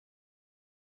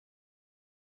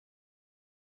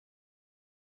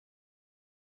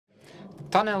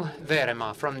Tanel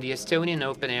Veeremaa from the Estonian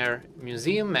Open Air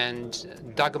Museum, and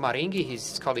Dagmar Ingi,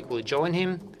 his colleague, will join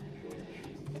him.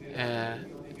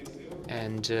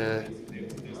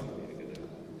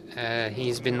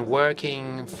 He's been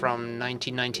working from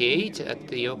 1998 at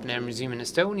the Open Air Museum in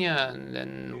Estonia, and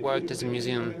then worked as a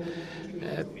museum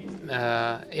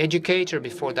educator.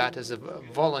 Before that, as a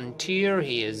volunteer.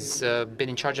 He has been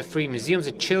in charge of 3 museums: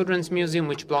 the Children's Museum,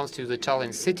 which belongs to the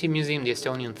Tallinn City Museum, the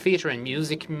Estonian Theatre and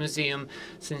Music Museum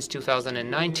since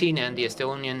 2019, and the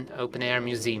Estonian Open Air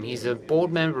Museum. He's a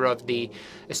board member of the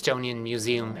Estonian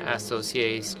Museum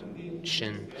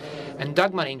Association. And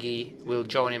Dagmar Ingi will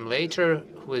join him later,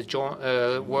 who has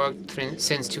worked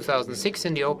since 2006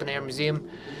 in the Open Air Museum.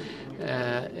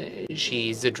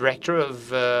 She's the director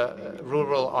of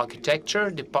Rural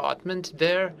Architecture Department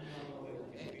there,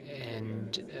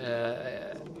 and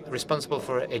responsible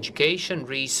for education,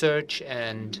 research,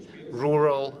 and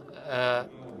rural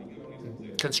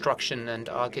construction and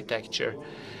architecture.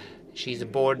 She's a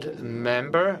board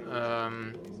member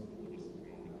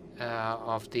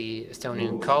of the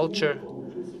Estonian Culture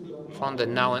Fund,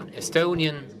 and now in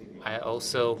Estonian. I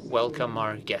also welcome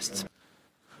our guests.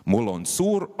 Mul on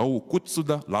suur au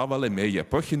kutsuda lavale meie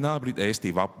põhinaabrid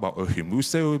Eesti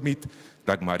Vabaõhumuuseumid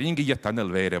Dagmar Ingi ja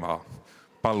Tanel Veeremaa.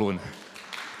 Palun.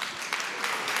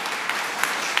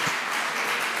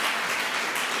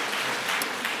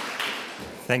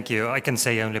 Thank you. I can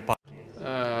say only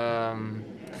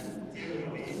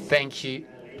thank you.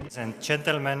 Ladies and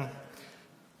gentlemen,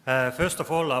 first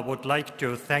of all, I would like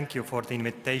to thank you for the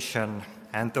invitation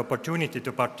and the opportunity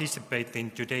to participate in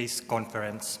today's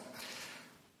conference.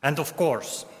 And of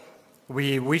course,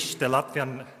 we wish the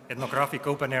Latvian Ethnographic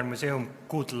Open Air Museum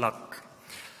good luck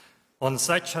on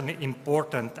such an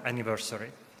important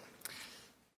anniversary.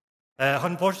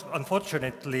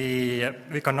 Unfortunately,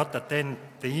 we cannot attend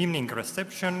the evening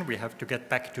reception. We have to get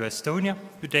back to Estonia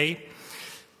today,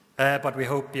 but we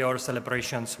hope your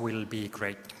celebrations will be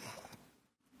great.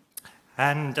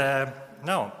 And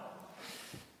now,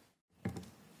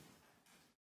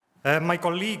 my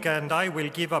colleague and I will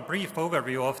give a brief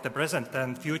overview of the present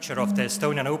and future of the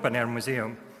Estonian Open Air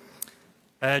Museum.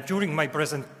 During my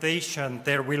presentation,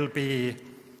 there will be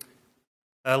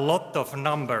a lot of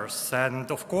numbers, and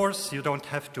of course, you don't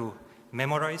have to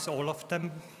memorize all of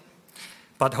them,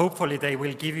 but hopefully they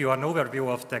will give you an overview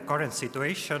of the current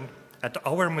situation at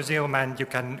our museum, and you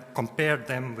can compare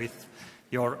them with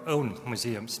your own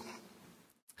museums.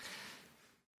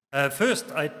 First,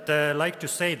 I'd like to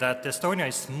say that Estonia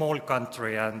is a small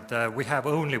country, and we have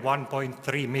only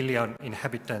 1.3 million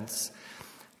inhabitants,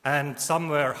 and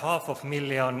somewhere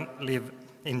 500,000 live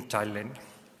in Tallinn.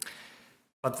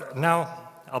 But now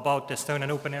about the Estonian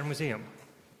Open Air Museum.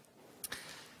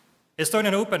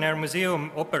 Estonian Open Air Museum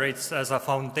operates as a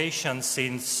foundation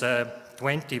since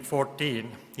 2014.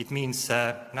 It means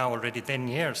now already 10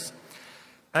 years.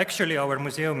 Actually, our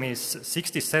museum is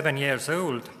 67 years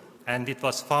old, and it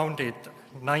was founded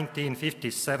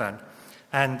 1957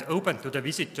 and opened to the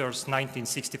visitors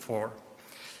 1964,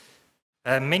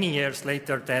 many years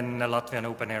later than the Latvian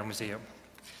Open Air Museum.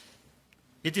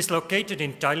 It is located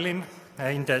in Tallinn,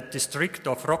 in the district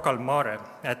of Rocca al Mare,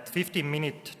 at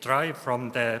 15-minute drive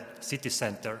from the city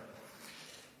center.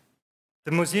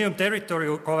 The museum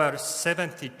territory covers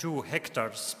 72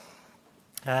 hectares,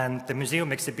 and the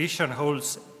museum exhibition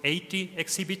holds 80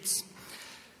 exhibits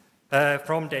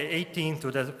from the 18th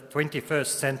to the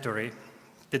 21st century.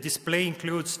 The display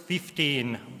includes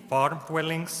 15 farm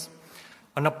dwellings,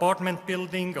 an apartment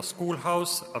building, a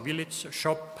schoolhouse, a village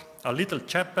shop, a little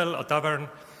chapel, a tavern,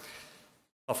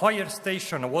 a fire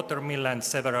station, a watermill, and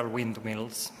several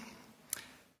windmills.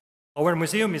 Our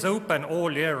museum is open all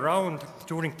year round.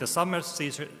 During the summer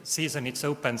season, it's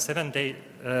open 7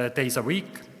 days a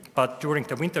week, but during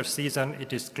the winter season,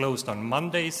 it is closed on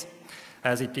Mondays,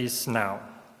 as it is now.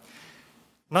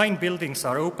 9 buildings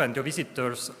are open to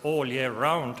visitors all year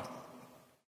round,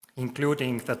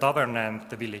 including the tavern and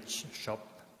the village shop.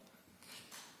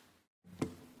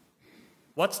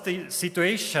 What's the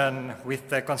situation with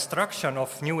the construction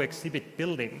of new exhibit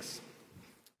buildings?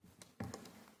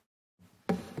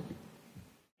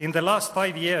 In the last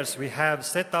 5 years, we have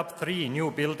set up 3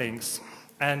 new buildings,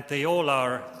 and they all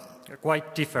are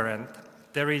quite different.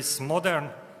 There is modern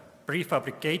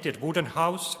prefabricated wooden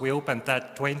house. We opened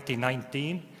that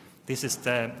 2019. This is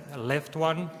the left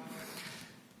one.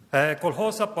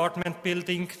 Kolkhoz apartment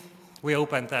building, we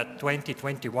opened that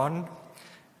 2021.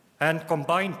 And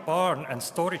combined barn and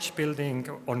storage building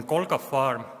on Kolga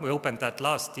farm, we opened that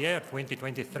last year,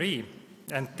 2023.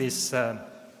 And this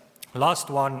last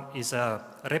one is a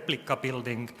replica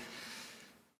building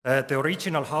The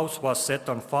original house was set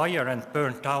on fire and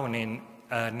burned down in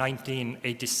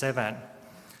 1987.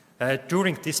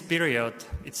 During this period,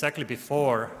 exactly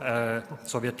before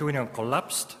Soviet Union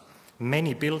collapsed,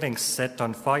 many buildings set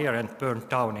on fire and burned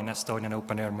down in Estonian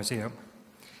Open Air Museum.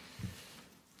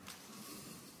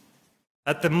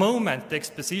 At the moment, the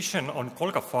exposition on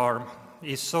Kolga farm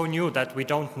is so new that we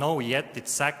don't know yet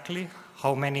exactly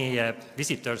how many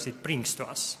visitors it brings to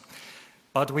us.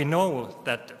 But we know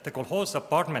that the Kolkhoz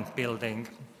apartment building,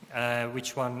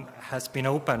 which one has been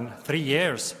open 3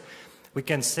 years, we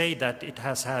can say that it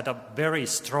has had a very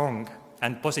strong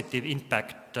and positive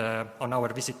impact on our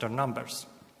visitor numbers.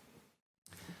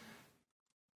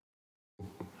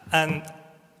 And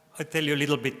I'll tell you a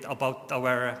little bit about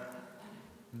our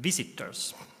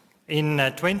visitors. In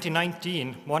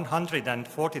 2019,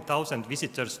 140,000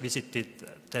 visitors visited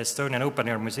the Estonian Open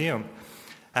Air Museum,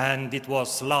 and it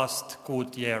was last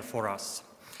good year for us.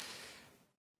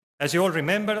 As you all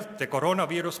remember, the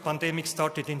coronavirus pandemic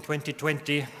started in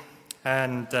 2020,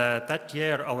 and that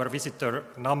year our visitor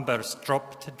numbers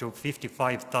dropped to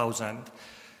 55,000.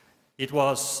 It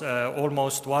was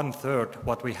almost 1/3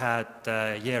 what we had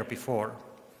the year before.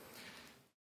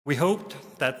 We hoped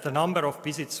that the number of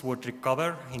visits would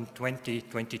recover in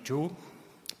 2022,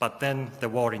 but then the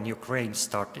war in Ukraine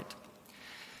started.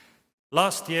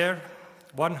 Last year,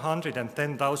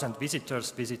 110,000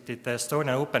 visitors visited the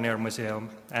Estonian Open Air Museum,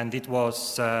 and it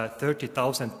was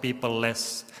 30,000 people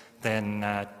less than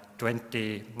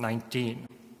 2019.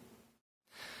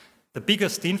 The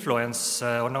biggest influence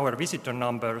on our visitor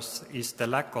numbers is the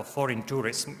lack of foreign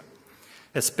tourism,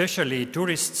 especially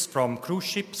tourists from cruise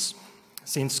ships.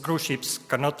 Since cruise ships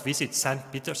cannot visit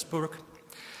St. Petersburg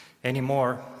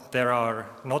anymore, there are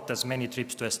not as many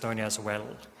trips to Estonia as well.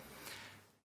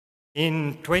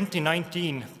 In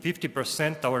 2019,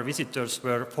 50% of our visitors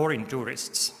were foreign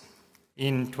tourists.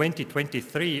 In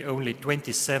 2023, only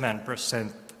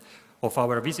 27% of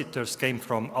our visitors came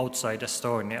from outside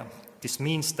Estonia. This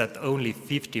means that only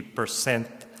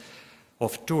 50%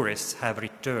 of tourists have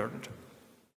returned.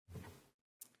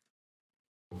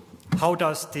 How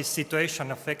does this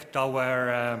situation affect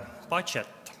our budget?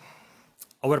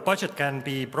 Our budget can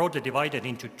be broadly divided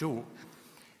into two.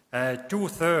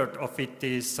 2/3 of it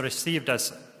is received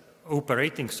as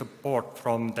operating support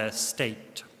from the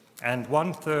state, and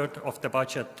 1/3 of the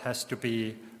budget has to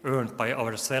be earned by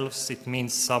ourselves. It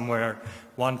means somewhere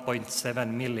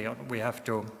 1.7 million we have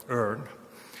to earn.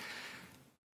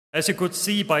 As you could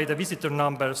see by the visitor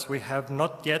numbers, we have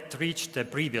not yet reached the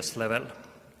previous level.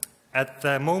 At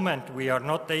the moment, we are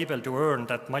not able to earn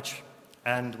that much,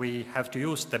 and we have to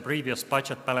use the previous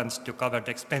budget balance to cover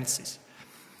the expenses.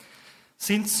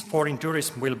 Since foreign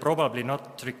tourism will probably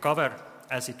not recover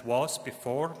as it was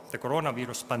before the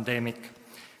coronavirus pandemic,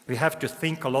 we have to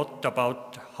think a lot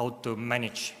about how to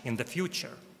manage in the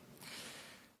future.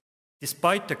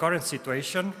 Despite the current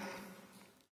situation,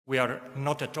 we are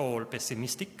not at all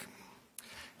pessimistic,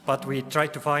 but we try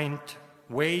to find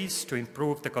ways to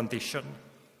improve the condition.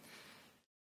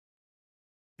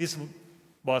 This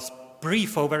was a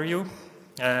brief overview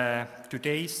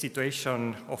today's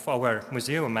situation of our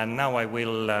museum, and now I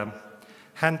will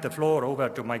hand the floor over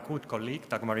to my good colleague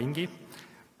Dagmar Ingi,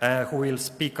 who will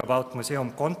speak about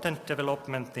museum content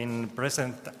development in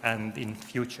present and in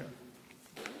future.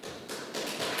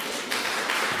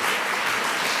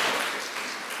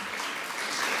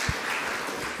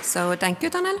 So thank you,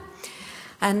 Tanel.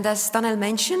 And as Tanel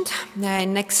mentioned,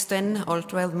 in next 10 or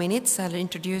 12 minutes, I'll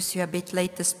introduce you a bit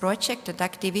latest project and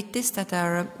activities that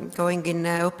are going in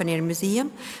Open Air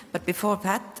Museum. But before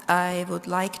that, I would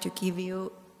like to give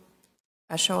you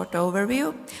a short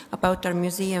overview about our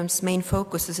museum's main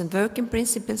focuses and working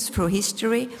principles through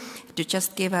history, to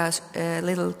just give us a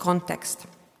little context.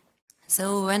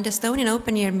 So when the Estonian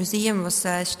Open Air Museum was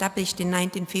established in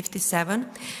 1957,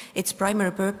 its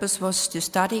primary purpose was to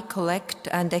study, collect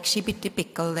and exhibit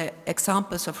typical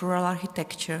examples of rural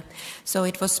architecture. So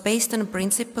it was based on a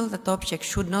principle that objects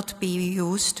should not be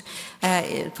used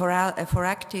for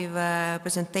active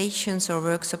presentations or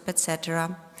workshops,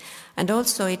 etc. And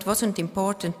also it wasn't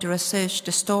important to research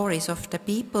the stories of the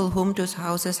people whom those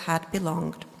houses had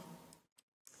belonged.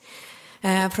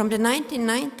 From the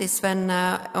 1990s, when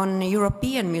on the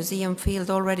European museum field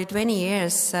already 20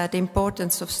 years, the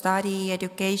importance of study,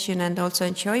 education and also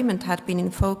enjoyment had been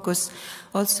in focus,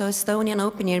 also Estonian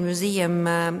Open Air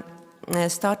Museum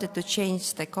started to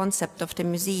change the concept of the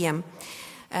museum.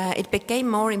 It became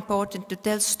more important to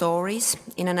tell stories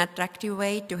in an attractive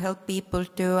way to help people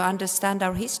to understand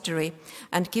our history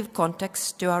and give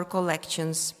context to our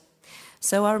collections.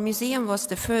 So our museum was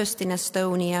the first in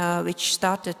Estonia which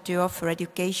started to offer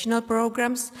educational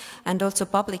programs and also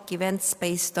public events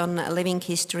based on a living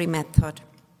history method.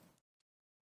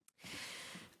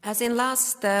 As in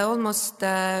last almost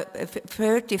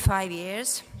 35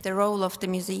 years, the role of the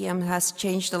museum has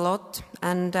changed a lot,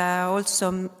 and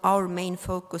also our main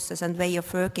focuses and way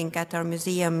of working at our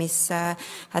museum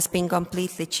has been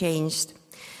completely changed.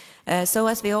 So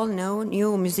as we all know,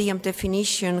 new museum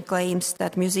definition claims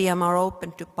that museums are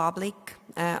open to public,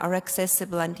 are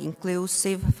accessible and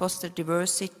inclusive, foster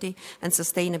diversity and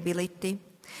sustainability.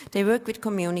 They work with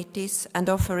communities and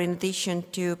offer, in addition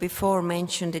to before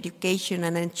mentioned education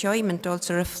and enjoyment,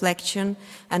 also reflection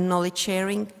and knowledge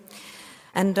sharing.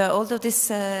 And although this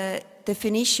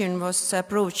definition was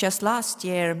approved just last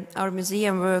year, our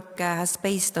museum work has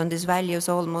based on these values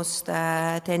almost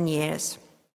 10 years.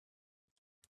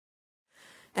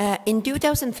 In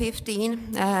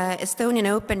 2015, Estonian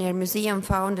Open Air Museum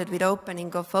founded with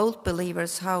opening of Old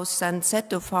Believers House and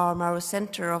Setu Farm, our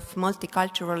Center of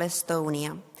Multicultural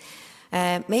Estonia.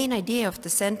 Main idea of the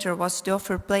center was to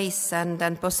offer place and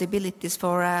possibilities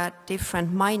for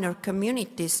different minor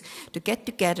communities to get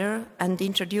together and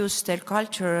introduce their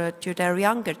culture to their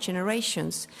younger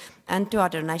generations and to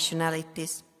other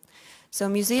nationalities. So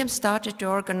museums started to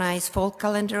organize fall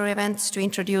calendar events to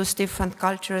introduce different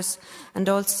cultures and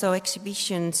also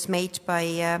exhibitions made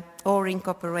by or in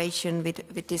cooperation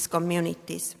with these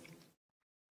communities.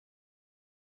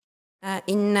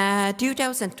 In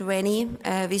 2020,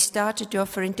 we started to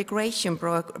offer integration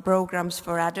programs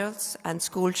for adults and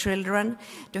school children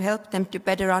to help them to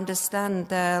better understand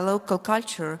the local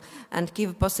culture and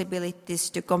give possibilities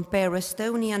to compare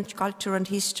Estonian culture and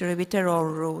history with their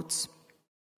own roots.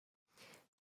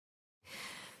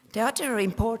 The other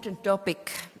important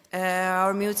topic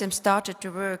our museum started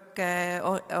to work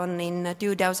on in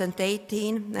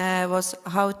 2018 was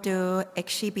how to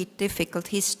exhibit difficult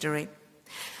history.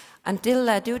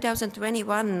 Until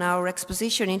 2021, our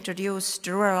exposition introduced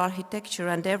rural architecture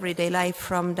and everyday life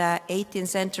from the 18th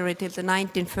century till the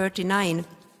 1939.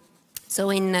 So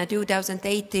in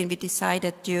 2018, we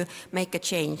decided to make a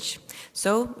change.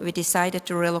 So we decided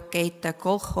to relocate the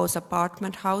kolkhoz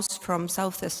apartment house from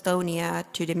South Estonia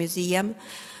to the museum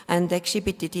and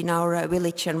exhibit it in our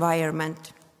village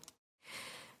environment.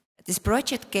 This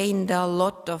project gained a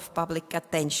lot of public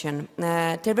attention.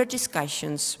 There were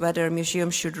discussions whether a museum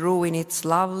should ruin its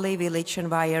lovely village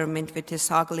environment with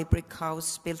this ugly brick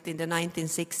house built in the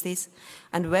 1960s,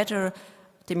 and whether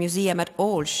the museum at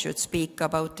all should speak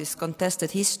about this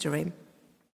contested history.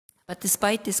 But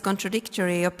despite these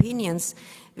contradictory opinions,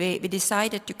 we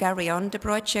decided to carry on the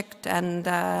project, and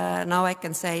now I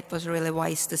can say it was a really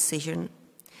wise decision.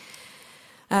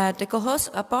 The kolkhoz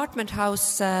apartment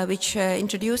house, which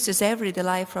introduces everyday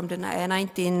life from the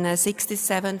 1960s,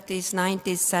 70s,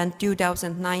 90s and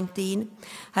 2019,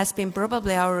 has been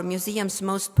probably our museum's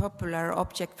most popular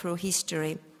object through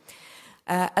history.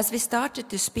 As we started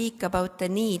to speak about the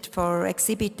need for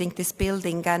exhibiting this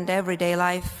building and everyday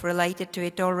life related to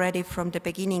it already from the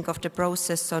beginning of the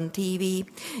process on TV,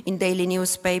 in daily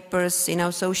newspapers, in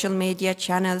our social media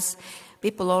channels,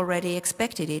 people already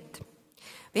expected it.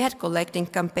 We had collecting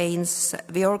campaigns,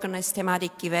 we organized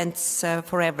thematic events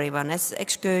for everyone, as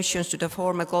excursions to the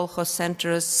former kolkhoz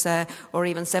centers or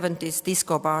even 70s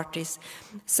disco parties.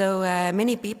 So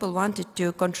many people wanted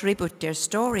to contribute their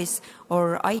stories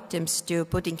or items to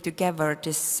putting together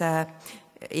this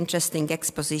interesting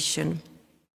exposition.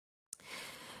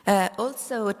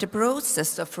 Also, the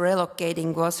process of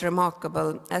relocating was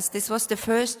remarkable, as this was the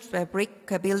first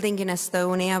brick building in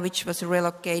Estonia which was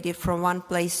relocated from one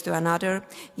place to another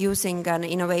using an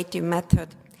innovative method.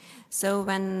 So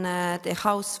when the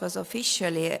house was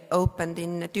officially opened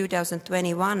in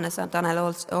 2021, as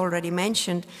Tanel already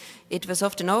mentioned, it was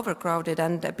often overcrowded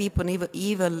and people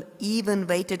even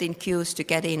waited in queues to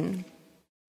get in.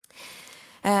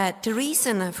 The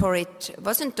reason for it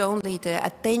wasn't only the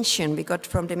attention we got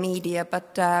from the media,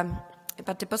 but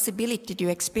the possibility to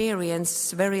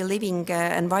experience very living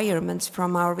environments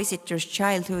from our visitors'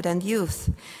 childhood and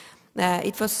youth.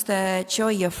 It was the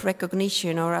joy of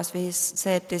recognition, or as we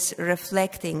said, this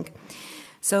reflecting.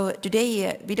 So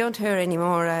today we don't hear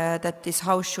anymore that this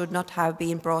house should not have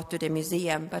been brought to the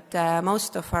museum, but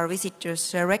most of our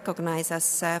visitors recognize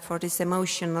us for this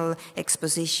emotional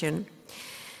exposition.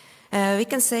 We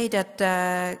can say that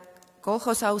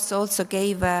kolkhoz house also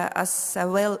gave us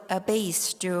a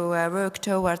base to work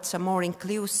towards a more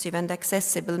inclusive and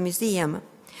accessible museum.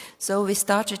 So we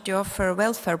started to offer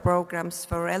welfare programs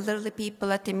for elderly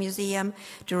people at the museum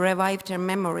to revive their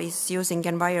memories using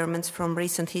environments from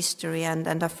recent history and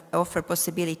offer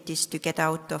possibilities to get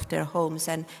out of their homes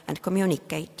and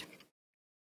communicate.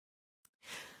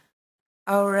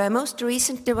 Our most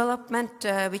recent development,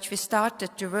 which we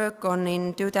started to work on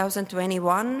in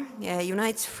 2021,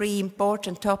 unites three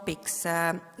important topics.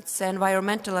 It's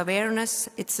environmental awareness,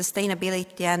 it's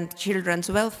sustainability, and children's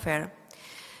welfare.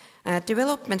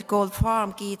 Development called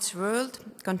Farm Guides World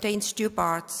contains two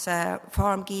parts.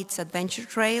 Farm Guides Adventure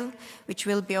Trail, which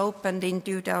will be opened in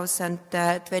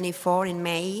 2024 in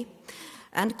May,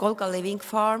 and Kolga Living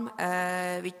Farm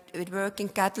with working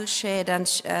cattle shed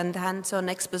and hands-on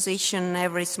exposition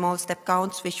Every Small Step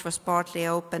Counts, which was partly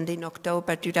opened in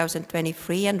October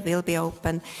 2023 and will be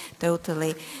open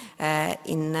totally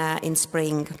in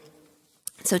spring.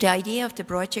 So the idea of the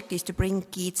project is to bring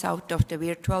kids out of the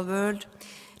virtual world,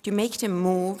 to make them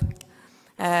move,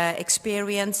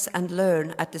 experience and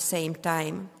learn at the same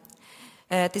time.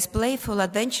 This playful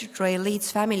adventure trail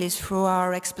leads families through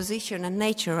our exposition and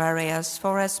nature areas,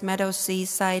 forests, meadows,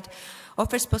 seaside,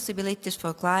 offers possibilities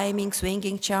for climbing,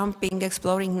 swinging, jumping,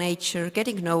 exploring nature,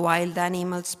 getting to know wild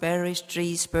animals, berries,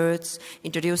 trees, birds,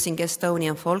 introducing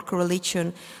Estonian folk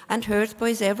religion, and Earth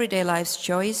Boy's everyday life's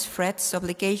joys, threats,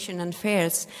 obligation and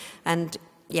fears, and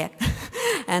yeah,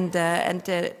 and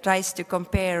tries to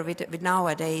compare with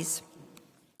nowadays.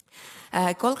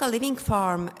 Kolga Living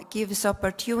Farm gives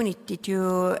opportunity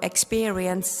to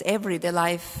experience everyday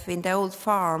life in the old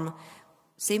farm.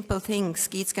 Simple things,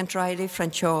 kids can try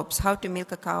different jobs, how to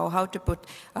milk a cow, how to put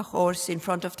a horse in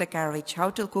front of the carriage, how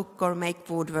to cook or make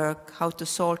woodwork, how to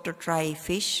salt or dry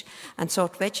fish and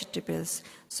sort vegetables.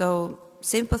 So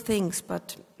simple things,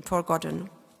 but forgotten.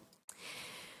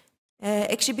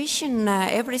 Exhibition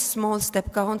Every Small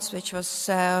Step Counts, which was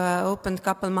opened a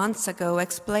couple months ago,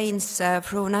 explains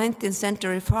through 19th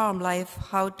century farm life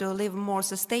how to live more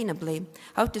sustainably,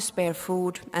 how to spare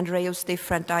food and reuse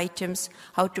different items,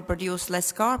 how to produce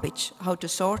less garbage, how to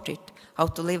sort it, how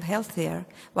to live healthier,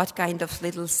 what kind of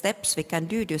little steps we can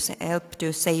do to help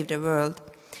to save the world.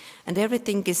 And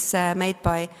everything is made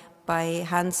by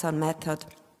hands-on method.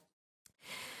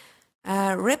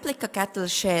 Replica cattle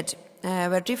shed,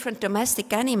 where different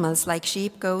domestic animals like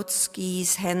sheep, goats,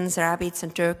 geese, hens, rabbits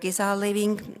and turkeys are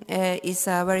living, is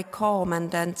a very calm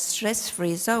and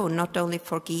stress-free zone, not only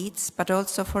for kids but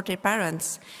also for their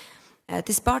parents.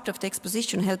 This part of the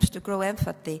exposition helps to grow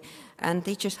empathy and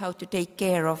teaches how to take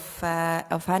care of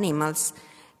animals.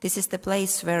 This is the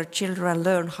place where children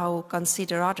learn how to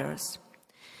consider others.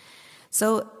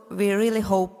 So we really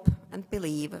hope and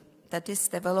believe that this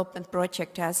development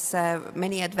project has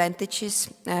many advantages.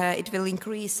 It will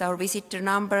increase our visitor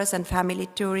numbers and family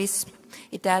tourism.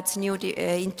 It adds new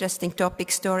interesting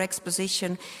topics to our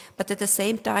exposition, but at the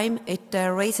same time it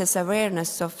raises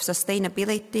awareness of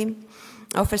sustainability,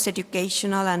 offers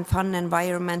educational and fun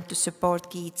environment to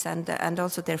support kids and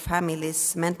also their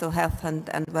families' mental health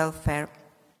and welfare.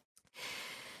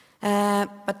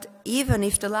 But even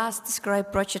if the last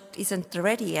described project isn't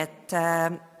ready yet,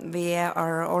 we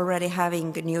are already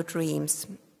having new dreams.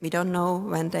 We don't know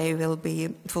when they will be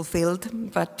fulfilled,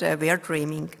 but we are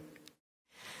dreaming.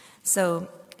 So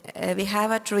we have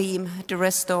a dream to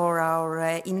restore our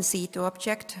in situ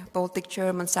object, Baltic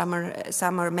German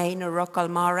summer Main or Rock al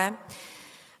Mare,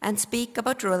 and speak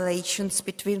about relations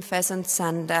between pheasants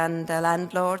and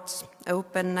landlords,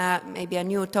 open maybe a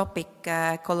new topic,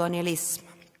 colonialism.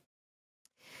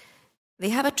 We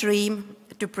have a dream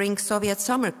to bring Soviet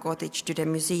summer cottage to the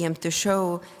museum to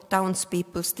show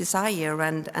townspeople's desire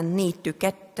and need to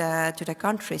get to the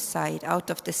countryside,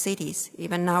 out of the cities,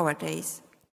 even nowadays.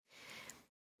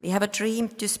 We have a dream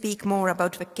to speak more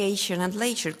about vacation and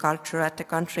leisure culture at the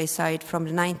countryside from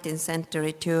the 19th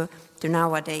century to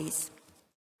nowadays.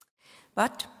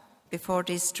 But before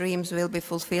these dreams will be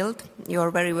fulfilled, you are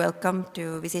very welcome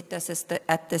to visit us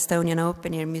at the Estonian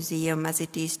Open Air Museum as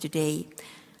it is today.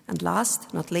 And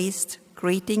last, not least,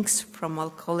 greetings from all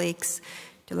colleagues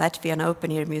to Latvian Open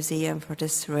Air Museum for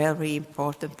this very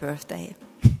important birthday.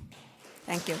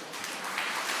 Thank you.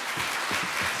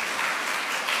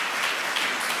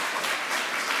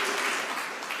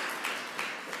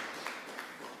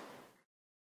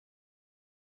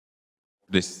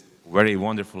 This very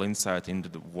wonderful insight into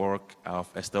the work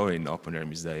of Estonian Open Air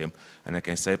Museum, and I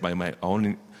can say by my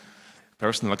own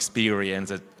personal experience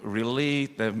that really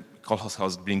the Kolhas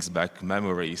House brings back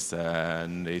memories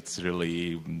and it's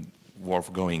really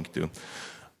worth going to.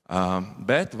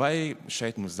 Bet vai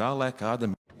šeit mums zālē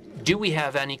kāda... Do we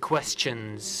have any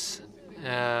questions?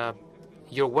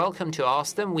 You're welcome to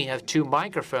ask them. We have 2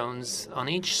 microphones on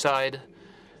each side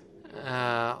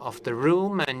of the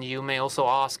room, and you may also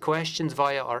ask questions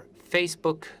via our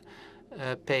Facebook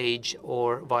page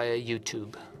or via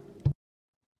YouTube.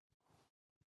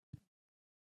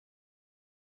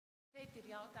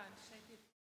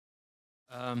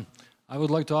 I would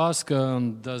like to ask,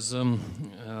 does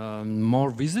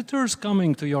more visitors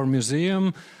coming to your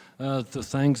museum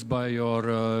thanks by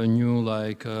your new,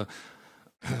 like,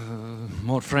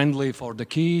 more friendly for the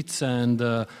kids and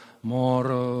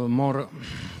more,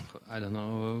 I don't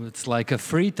know, it's like a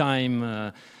free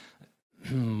time,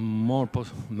 more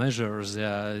measures.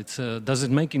 Yeah, does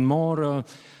it make it more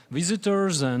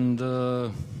visitors, and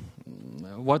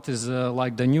what is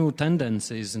like the new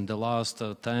tendencies in the last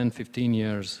 10, 15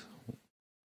 years?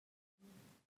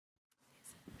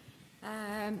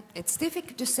 It's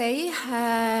difficult to say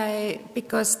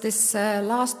because this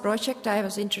last project I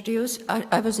was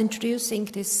introducing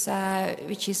this,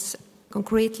 which is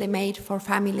concretely made for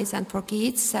families and for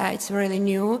kids. It's really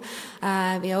new.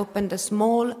 We opened a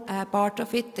small part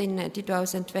of it in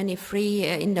 2023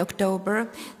 in October.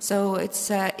 So it's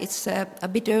a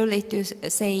bit early to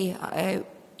say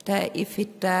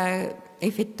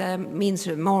if it means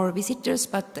more visitors.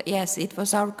 But yes, it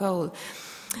was our goal.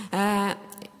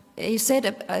 You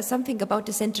said something about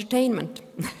this entertainment.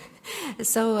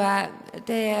 So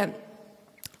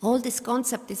all this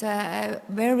concept is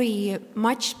very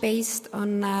much based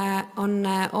on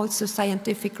also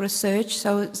scientific research.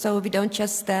 So we don't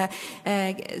just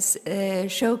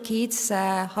show kids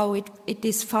how it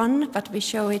is fun, but we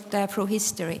show it through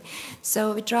history.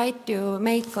 So we try to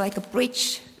make like a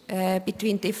bridge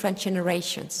between different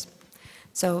generations.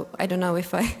 So I don't know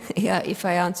if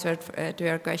I answered to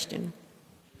your question.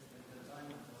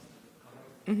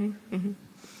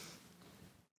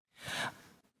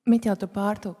 Miķel, tu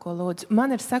pārtulko, lūdzu.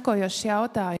 Man ir sekojošs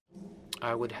jautājums.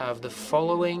 I would have the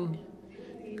following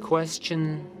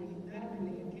question.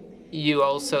 You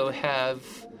also have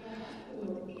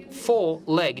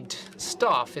four-legged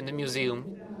staff in the museum.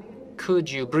 Could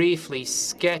you briefly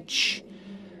sketch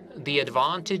the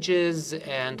advantages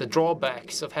and the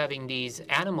drawbacks of having these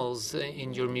animals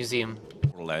in your museum?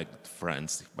 Four-legged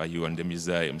friends by you and the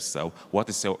museum. So what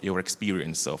is your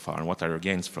experience so far, and what are your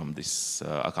gains from this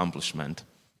accomplishment?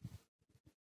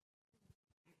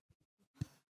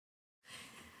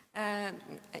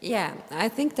 Yeah, I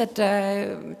think that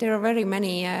there are very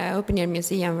many open-air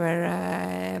museums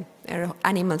where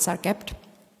animals are kept.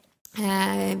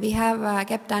 We have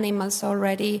kept animals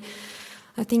already,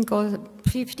 I think,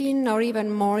 15 or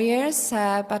even more years,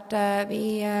 but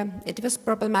it was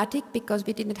problematic because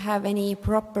we didn't have any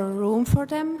proper room for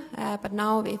them. But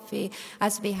now,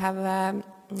 as we have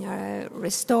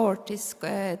restored this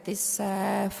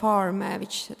farm,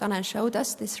 which Tanel showed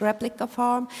us, this replica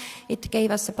farm, it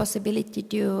gave us the possibility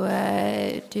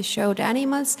to show the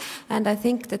animals. And I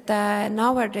think that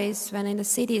nowadays, when in the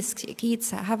cities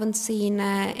kids haven't seen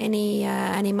any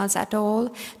animals at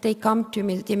all, they come to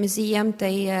the museum,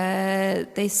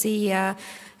 they see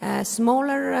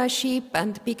smaller sheep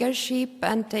and bigger sheep,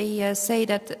 and they say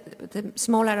that the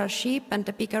smaller are sheep and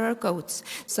the bigger are goats.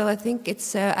 So I think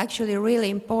it's actually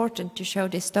really important to show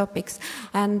these topics.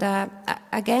 And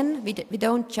again, we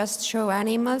don't just show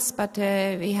animals, but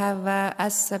we have,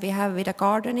 as we have with the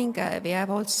gardening, we have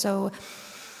also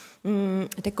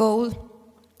the goal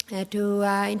to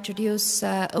introduce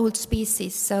old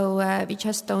species. So we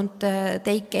just don't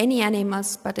take any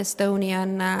animals, but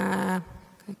Estonian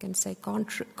I can say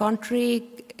country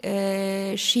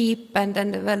sheep, and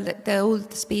then the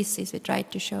old species we try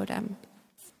to show them.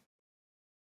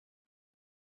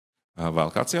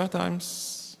 Vēl kāds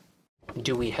jautājums?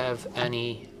 Do we have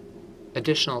any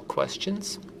additional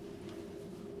questions?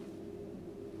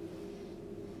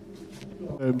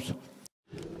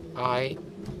 I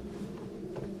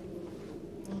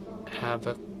have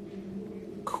a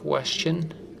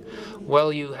question.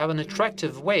 Well, you have an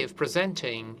attractive way of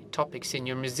presenting topics in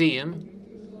your museum,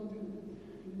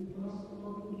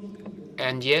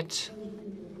 and yet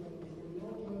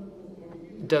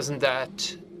doesn't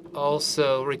that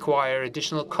also require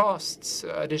additional costs,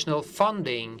 additional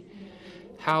funding?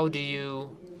 How do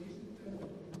you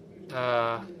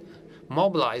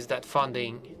mobilize that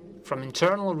funding from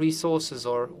internal resources,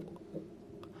 or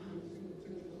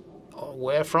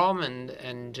where from,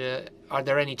 and are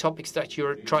there any topics that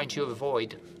you're trying to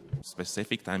avoid?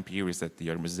 Specific time periods that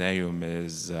your museum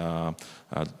is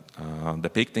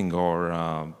depicting, or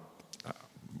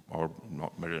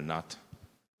not, maybe not?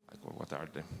 Like, what are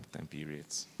the time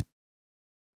periods?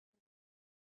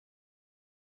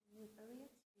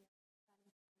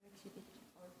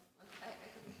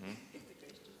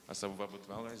 Varbūt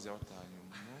vēlreiz jautājumu.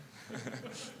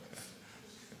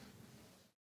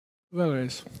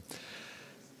 Vēlreiz.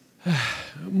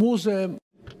 Museum.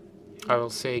 I will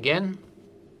say again.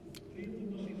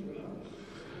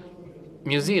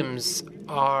 Museums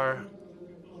are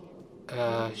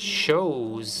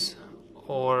shows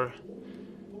or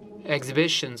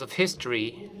exhibitions of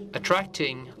history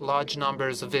attracting large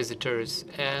numbers of visitors,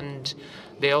 and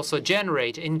they also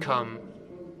generate income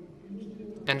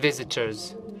and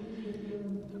visitors.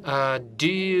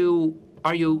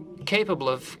 Are you capable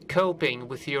of coping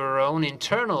with your own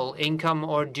internal income,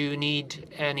 or do you need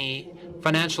any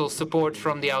financial support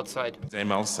from the outside?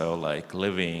 I'm also like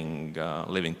living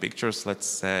pictures, let's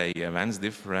say, events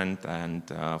different, and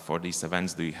for these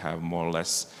events, do you have more or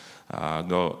less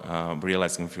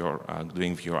realizing if you're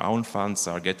doing with your own funds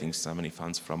or getting so many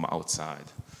funds from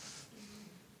outside?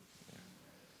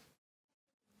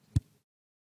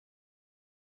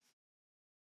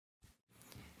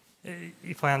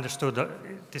 If I understood,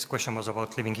 this question was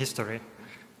about living history.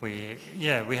 We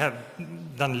have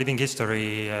done living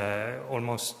history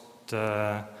almost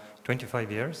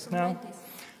 25 years now,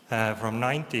 from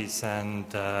 90s,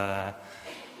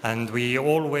 and we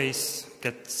always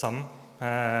get some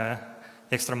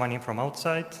extra money from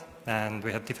outside, and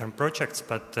we have different projects,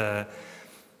 but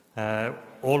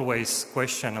always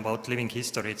question about living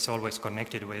history, it's always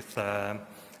connected with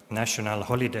national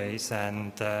holidays,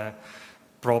 and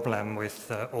problem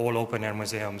with all open-air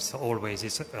museums always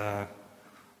is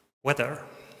weather.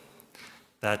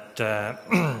 That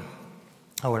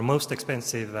our most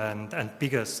expensive and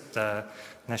biggest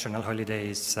national holiday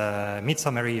is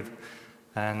Midsummer Eve,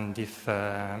 and if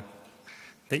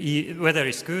the weather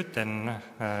is good, then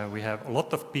we have a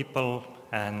lot of people,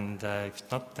 and if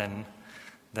not, then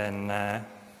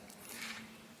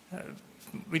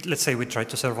let's say we try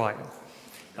to survive.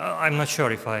 I'm not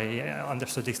sure if I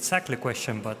understood exactly the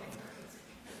question, but...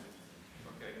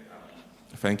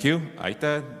 Thank you,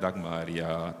 Aite, Dagmar,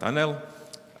 ja Tanel,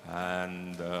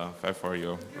 and for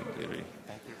your very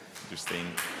interesting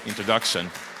introduction.